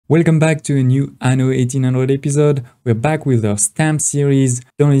Welcome back to a new Anno 1800 episode. We're back with our stamp series.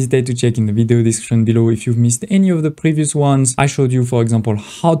 Don't hesitate to check in the video description below if you've missed any of the previous ones. I showed you, for example,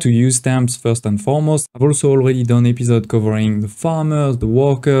 how to use stamps first and foremost. I've also already done episodes covering the farmers, the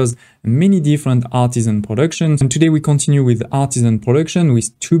workers, and many different artisan productions. And today we continue with artisan production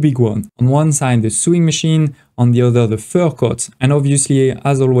with two big ones. On one side, the sewing machine, on the other, the fur coat. And obviously,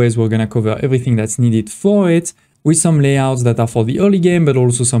 as always, we're gonna cover everything that's needed for it, with some layouts that are for the early game, but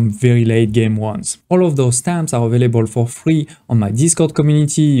also some very late game ones. All of those stamps are available for free on my Discord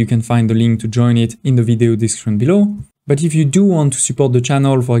community. You can find the link to join it in the video description below. But if you do want to support the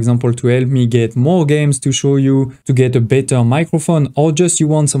channel, for example, to help me get more games to show you, to get a better microphone, or just you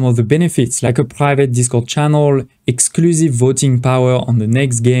want some of the benefits like a private Discord channel, exclusive voting power on the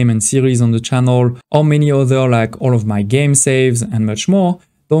next game and series on the channel, or many other like all of my game saves and much more,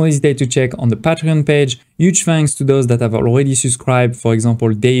 don't hesitate to check on the Patreon page. Huge thanks to those that have already subscribed, for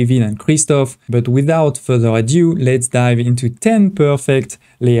example, David and Christoph. But without further ado, let's dive into 10 perfect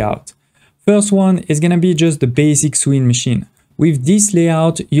layout. First one is gonna be just the basic sewing machine. With this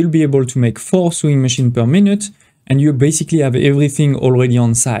layout, you'll be able to make 4 sewing machines per minute, and you basically have everything already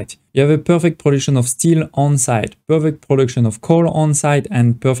on site. You have a perfect production of steel on site, perfect production of coal on site,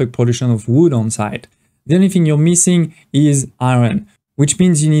 and perfect production of wood on site. The only thing you're missing is iron, which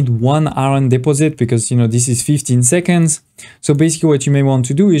means you need 1 iron deposit because, this is 15 seconds. So basically what you may want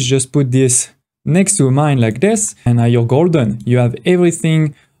to do is just put this next to a mine like this, and now you're golden. You have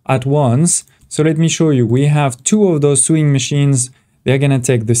everything at once. So let me show you. We have 2 of those sewing machines. They're gonna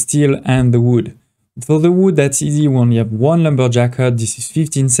take the steel and the wood. For the wood, that's easy. We only have 1 lumberjack hut. This is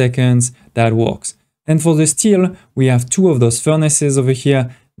 15 seconds. That works. And for the steel, we have 2 of those furnaces over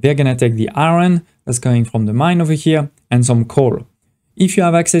here. They're gonna take the iron that's coming from the mine over here and some coal. If you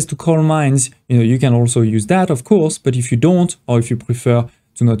have access to coal mines, you can also use that, of course, but if you don't, or if you prefer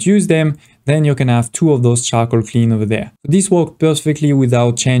to not use them, then you can have 2 of those charcoal kilns over there. So this worked perfectly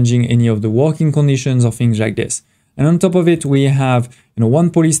without changing any of the working conditions or things like this. And on top of it, we have 1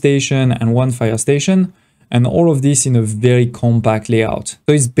 police station and 1 fire station, and all of this in a very compact layout.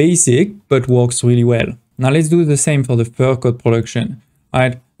 So it's basic, but works really well. Now let's do the same for the fur coat production. All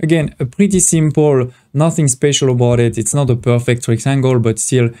right. Again, a pretty simple, nothing special about it. It's not a perfect rectangle, but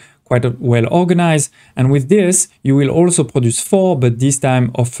still quite well organized. And with this, you will also produce 4, but this time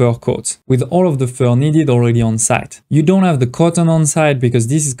of fur coats, with all of the fur needed already on site. You don't have the cotton on site because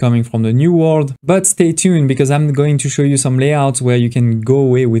this is coming from the new world, but stay tuned because I'm going to show you some layouts where you can go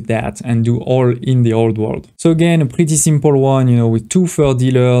away with that and do all in the old world. So again, a pretty simple one, with 2 fur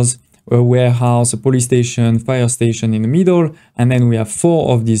dealers, a warehouse, a police station, fire station in the middle, and then we have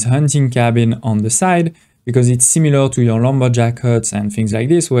 4 of these hunting cabins on the side because it's similar to your lumberjack huts and things like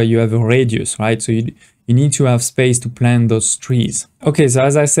this where you have a radius, right? So you need to have space to plant those trees. Okay, so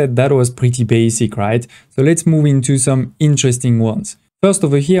as I said, that was pretty basic, right? So let's move into some interesting ones. First,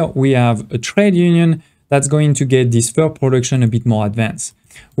 over here, we have a trade union that's going to get this fur production a bit more advanced.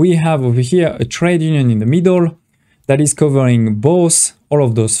 We have over here a trade union in the middle that is covering both all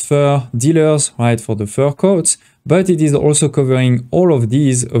of those fur dealers, right, for the fur coats, but it is also covering all of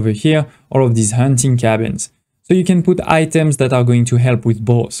these over here, all of these hunting cabins. So you can put items that are going to help with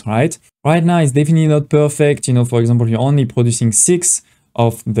both, right? Right now, it's definitely not perfect. For example, you're only producing 6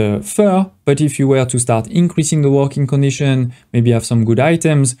 of the fur, but if you were to start increasing the working condition, maybe have some good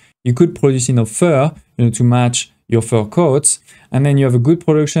items, you could produce enough fur, to match your fur coats, and then you have a good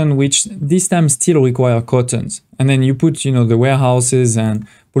production, which this time still require cottons. And then you put, the warehouses and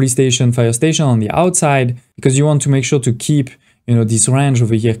police station, fire station on the outside, because you want to make sure to keep, this range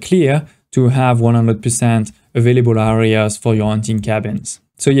over here clear to have 100% available areas for your hunting cabins.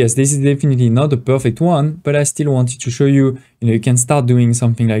 So yes, this is definitely not a perfect one, but I still wanted to show you, you can start doing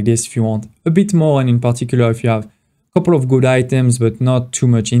something like this if you want a bit more, and in particular, if you have a couple of good items, but not too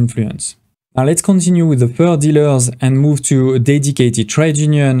much influence. Now let's continue with the fur dealers and move to a dedicated trade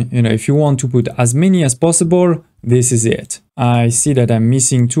union. If you want to put as many as possible, this is it. I see that I'm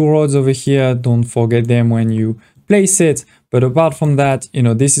missing 2 rods over here. Don't forget them when you place it. But apart from that,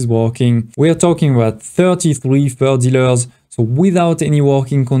 this is working. We're talking about 33 fur dealers. So without any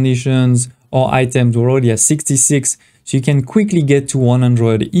working conditions or items, we're already at 66. So you can quickly get to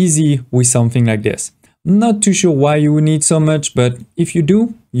 100 easy with something like this. Not too sure why you would need so much, but if you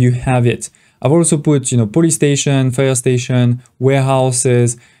do, you have it. I've also put, police station, fire station,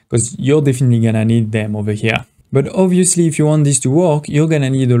 warehouses, because you're definitely gonna need them over here. But obviously, if you want this to work, you're gonna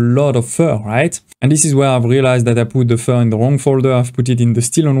need a lot of fur, right? And this is where I've realized that I put the fur in the wrong folder. I've put it in the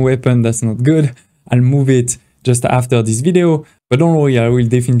steel on weapon. That's not good. I'll move it just after this video. But don't worry, I will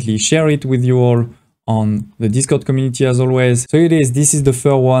definitely share it with you all on the Discord community as always. So this is the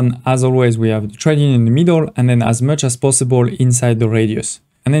fur one. As always, we have the trading in the middle and then as much as possible inside the radius.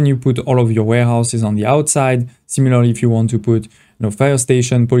 And then you put all of your warehouses on the outside. Similarly, if you want to put fire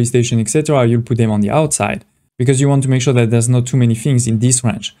station, police station, etc., you'll put them on the outside because you want to make sure that there's not too many things in this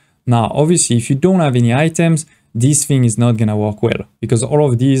range. Now, obviously, if you don't have any items, this thing is not going to work well because all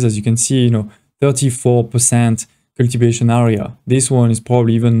of these, as you can see, 34% cultivation area. This one is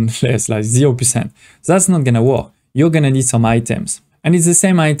probably even less, like 0%. So that's not going to work. You're going to need some items. And it's the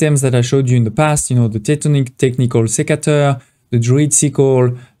same items that I showed you in the past, the Tectonic Technical Secateur, the Druid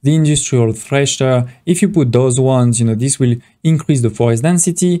Sickle, the Industrial Thresher. If you put those ones, this will increase the forest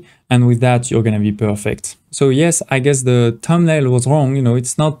density, and with that, you're going to be perfect. So yes, I guess the thumbnail was wrong.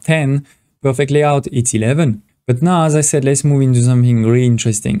 It's not 10 perfect layout, it's 11. But now, as I said, let's move into something really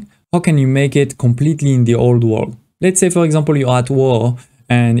interesting. How can you make it completely in the old world? Let's say, for example, you're at war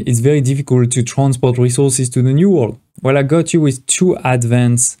and it's very difficult to transport resources to the new world. Well, I got you with two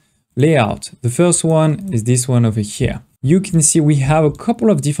advanced layouts. The first one is this one over here. You can see we have a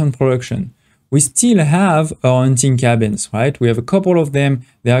couple of different production. We still have our hunting cabins, right? We have a couple of them.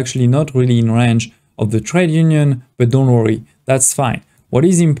 They're actually not really in range of the trade union, but don't worry, that's fine. What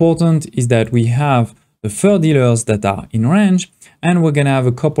is important is that we have the fur dealers that are in range, and we're gonna have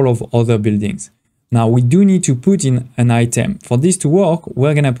a couple of other buildings. Now we do need to put in an item. For this to work,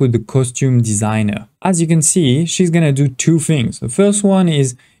 we're gonna put the costume designer. As you can see, she's gonna do two things. The first one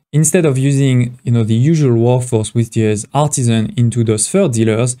is instead of using the usual workforce which is artisan into those fur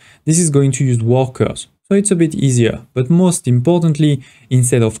dealers, this is going to use workers. So it's a bit easier. But most importantly,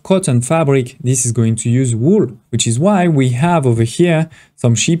 instead of cotton fabric, this is going to use wool, which is why we have over here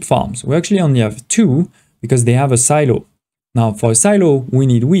some sheep farms. We actually only have two because they have a silo. Now for a silo, we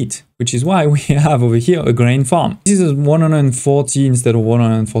need wheat, which is why we have over here a grain farm. This is 140 instead of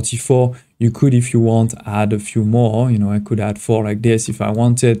 144. You could, if you want, add a few more. I could add 4 like this if I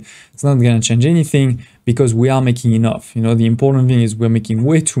wanted. It's not going to change anything because we are making enough. The important thing is we're making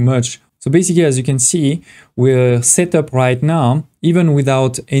way too much. So basically, as you can see, we're set up right now, even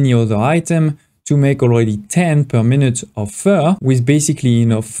without any other item, to make already 10 per minute of fur. With basically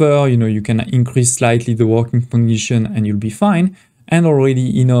enough fur, you can increase slightly the working condition and you'll be fine, and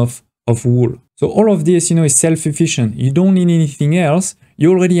already enough of wool. So all of this, is self-sufficient. You don't need anything else.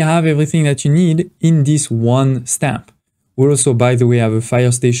 You already have everything that you need in this one stamp. We also, by the way, have a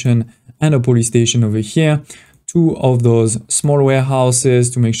fire station and a police station over here. 2 of those small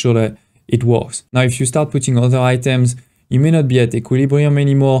warehouses to make sure that it works. Now, if you start putting other items, you may not be at equilibrium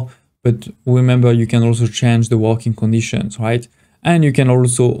anymore, but remember, you can also change the working conditions, right? And you can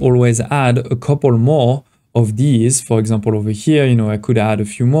also always add a couple more of these. For example, over here, I could add a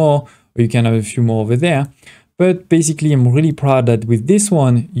few more, or you can have a few more over there. But basically, I'm really proud that with this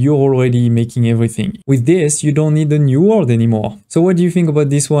one, you're already making everything. With this, you don't need the new world anymore. So what do you think about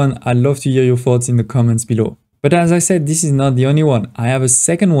this one? I'd love to hear your thoughts in the comments below. But as I said, this is not the only one. I have a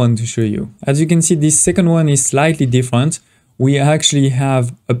second one to show you. As you can see, this second one is slightly different. We actually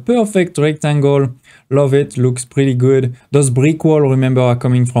have a perfect rectangle. Love it, looks pretty good. Those brick walls, remember, are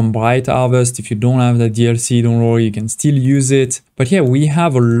coming from Bright Harvest. If you don't have the DLC, don't worry, you can still use it. But yeah, we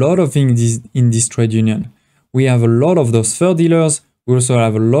have a lot of things in this trade union. We have a lot of those fur dealers. We also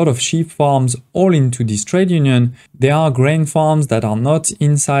have a lot of sheep farms all into this trade union. There are grain farms that are not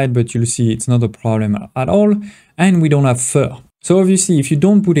inside, but you'll see it's not a problem at all. And we don't have fur. So obviously, if you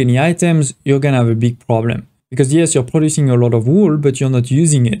don't put any items, you're gonna have a big problem. Because yes, you're producing a lot of wool, but you're not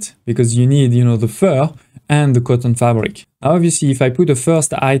using it because you need, the fur and the cotton fabric. Now, obviously, if I put a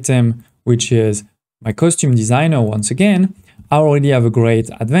first item, which is my costume designer once again, I already have a great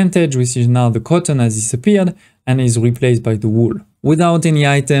advantage, which is now the cotton has disappeared and is replaced by the wool. Without any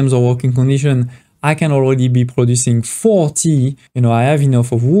items or working condition, I can already be producing 40, I have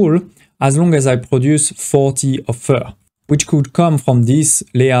enough of wool as long as I produce 40 of fur, which could come from this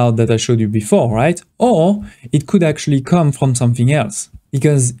layout that I showed you before, right? Or it could actually come from something else.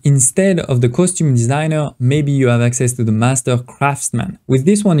 Because instead of the costume designer, maybe you have access to the master craftsman. With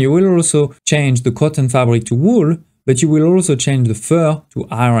this one, you will also change the cotton fabric to wool, but you will also change the fur to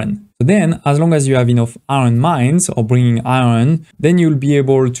iron. So then, as long as you have enough iron mines or bringing iron, then you'll be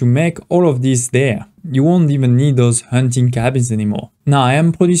able to make all of this there. You won't even need those hunting cabins anymore. Now, I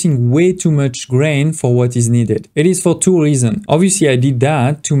am producing way too much grain for what is needed. It is for 2 reasons. Obviously, I did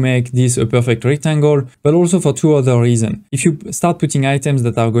that to make this a perfect rectangle, but also for 2 other reasons. If you start putting items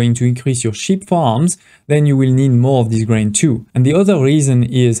that are going to increase your sheep farms, then you will need more of this grain too. And the other reason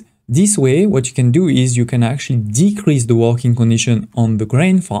is this way, what you can do is you can actually decrease the working condition on the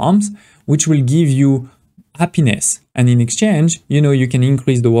grain farms, which will give you happiness. And in exchange, you can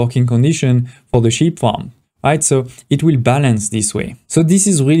increase the working condition for the sheep farm, right? So it will balance this way. So this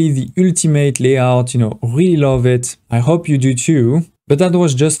is really the ultimate layout, really love it. I hope you do too. But that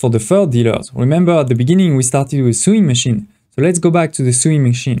was just for the third dealers. Remember at the beginning, we started with sewing machine. So let's go back to the sewing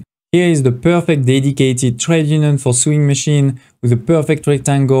machine. Here is the perfect dedicated trade union for sewing machine with a perfect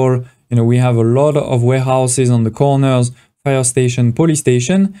rectangle. We have a lot of warehouses on the corners, fire station, police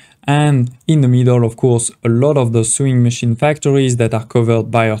station, and in the middle, of course, a lot of the sewing machine factories that are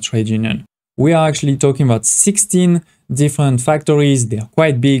covered by our trade union. We are actually talking about 16 different factories. They are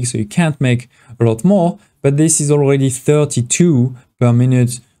quite big, so you can't make a lot more, but this is already 32 per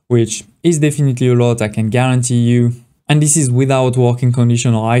minute, which is definitely a lot, I can guarantee you. And this is without working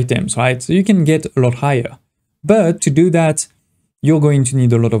condition or items, right? So you can get a lot higher. But to do that, you're going to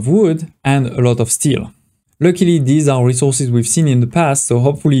need a lot of wood and a lot of steel. Luckily, these are resources we've seen in the past, so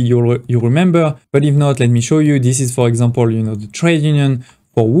hopefully you'll remember. But if not, let me show you. This is, for example, the trade union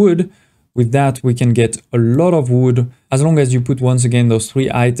for wood. With that, we can get a lot of wood. As long as you put, once again, those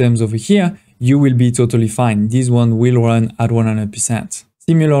 3 items over here, you will be totally fine. This one will run at 100%.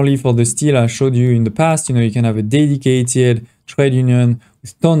 Similarly, for the steel I showed you in the past, you can have a dedicated trade union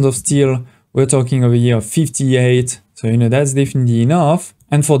with tons of steel. We're talking over here of 58. So, that's definitely enough.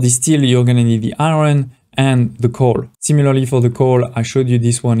 And for the steel, you're going to need the iron and the coal. Similarly, for the coal, I showed you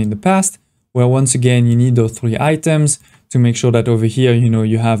this one in the past, where once again, you need those 3 items to make sure that over here,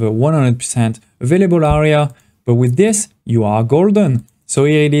 you have a 100% available area. But with this, you are golden. So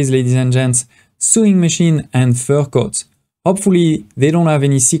here it is, ladies and gents, sewing machine and fur coats. Hopefully, they don't have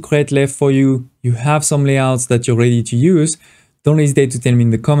any secret left for you. You have some layouts that you're ready to use. Don't hesitate to tell me in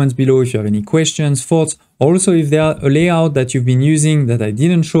the comments below if you have any questions, thoughts. Also, if there are a layout that you've been using that I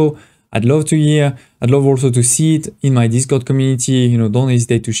didn't show, I'd love to hear. I'd love also to see it in my Discord community. Don't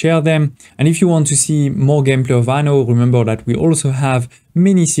hesitate to share them. And if you want to see more gameplay of Anno, remember that we also have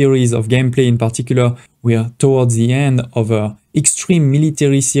many series of gameplay. In particular, we are towards the end of a extreme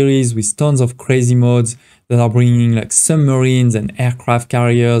military series with tons of crazy mods that are bringing like submarines and aircraft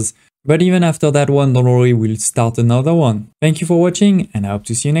carriers. But even after that one, don't worry, we'll start another one. Thank you for watching, and I hope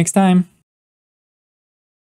to see you next time.